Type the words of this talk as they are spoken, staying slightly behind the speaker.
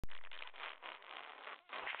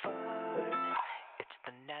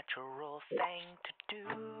thing to do.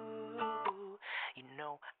 You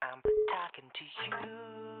know I'm talking to you.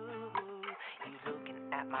 You looking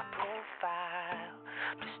at my profile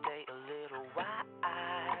to stay a little while.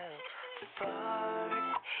 Flirt,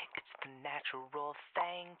 it's the natural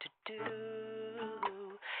thing to do.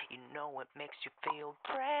 You know it makes you feel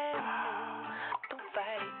brand new. Don't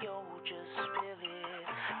fight it, yo, just feel it.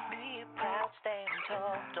 Be proud, stand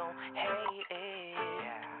tall, don't hate it.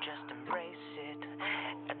 Just embrace it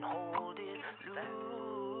and hold it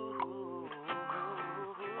loose.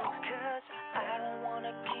 Cause I don't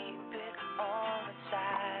wanna keep it all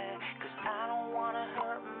inside. Cause I don't wanna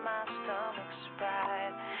hurt my stomach's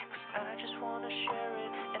pride. Cause I just wanna share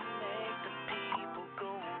it and make the people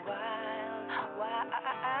go wild. Cause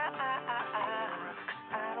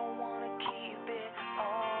I don't wanna keep it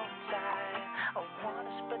all inside. I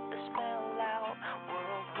wanna spread the smell out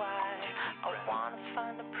worldwide. I wanna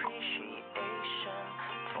find appreciation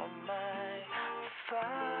for my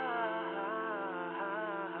fart.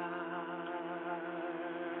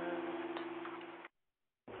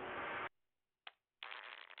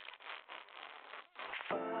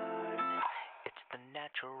 It's the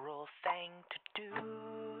natural thing to do.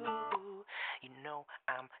 You know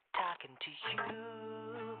I'm talking to you.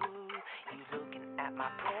 You looking at my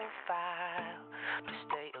profile to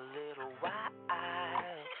stay a little while.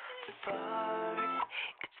 Flirt,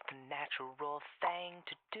 it's the natural thing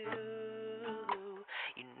to do.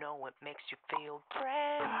 You know it makes you feel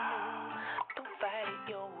brand new. Don't fight it,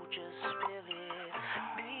 yo, just feel it.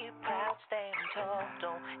 Be proud, stand tall,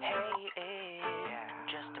 don't hate it.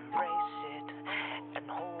 Just embrace it and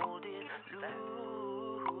hold it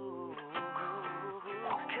loose.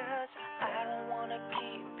 Cause I don't wanna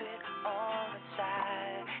keep it all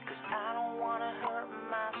inside. Cause I don't wanna hurt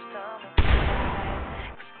my stomach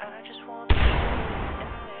pride. Cause I just wanna share it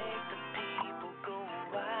and make the people go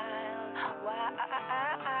wild.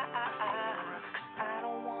 Cause I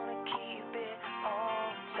don't wanna keep it all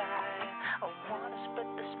inside. I wanna spread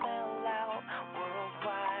the smell out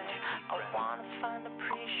worldwide. I wanna find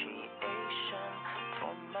appreciation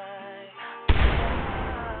for my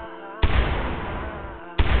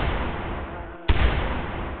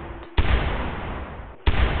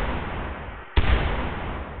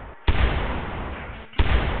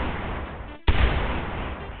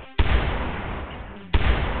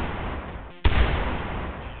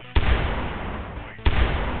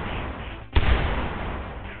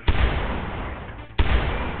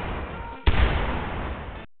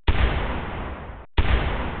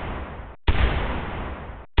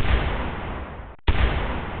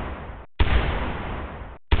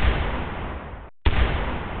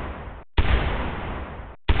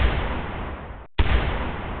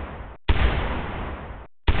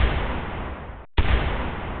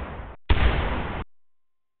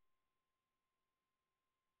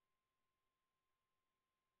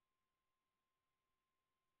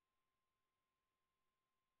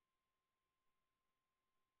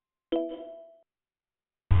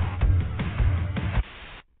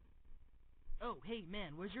Oh, hey,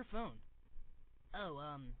 man, where's your phone? Oh,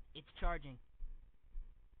 it's charging.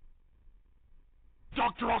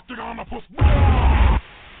 Dr. Octagonapus!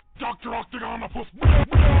 Dr. Octagonapus!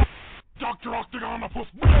 Dr. Octagonapus!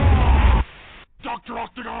 Dr.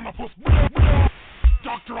 Octagonapus!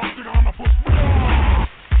 Dr. Octagonapus!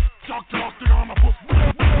 Dr. Octagonapus!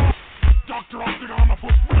 Dr.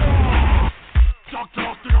 Octagonapus! Dr.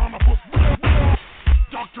 Octagonapus!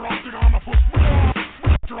 Dr. Octagonapus!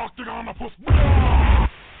 Dr. Octagonapus!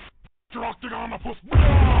 Dr. Octagonapus!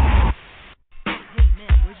 Hey,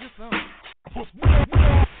 man, where's your phone?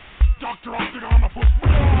 Dr. Octagonapus!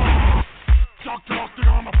 Dr.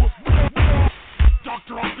 Octagonapus!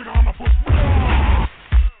 Dr. Octagonapus!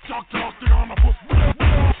 Dr. Octagonapus!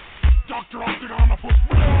 Dr. Octagonapus!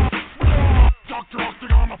 Dr.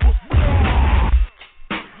 Octagonapus!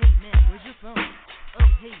 Hey, man, where's your phone? Oh,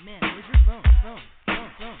 hey, man, where's your phone? Phone.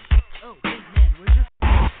 Oh, hey, man, where's your phone?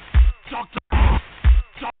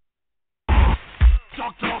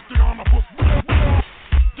 Dr. Octagonapus!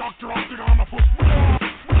 Dr. Octagonapus!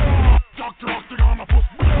 Dr. Octagonapus!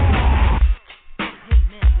 Hey,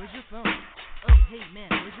 man, where's your phone? Oh, hey, man,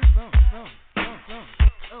 where's your phone? Phone.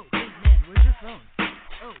 Oh, hey, man, where's your phone?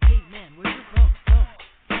 Oh, hey, man, where's your phone? Phone.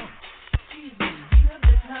 Excuse me, do you have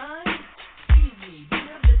the time? Excuse me, do you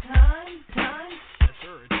have the time? Yeah,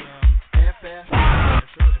 sure, it's half past. Yeah,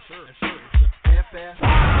 sure, it's half past.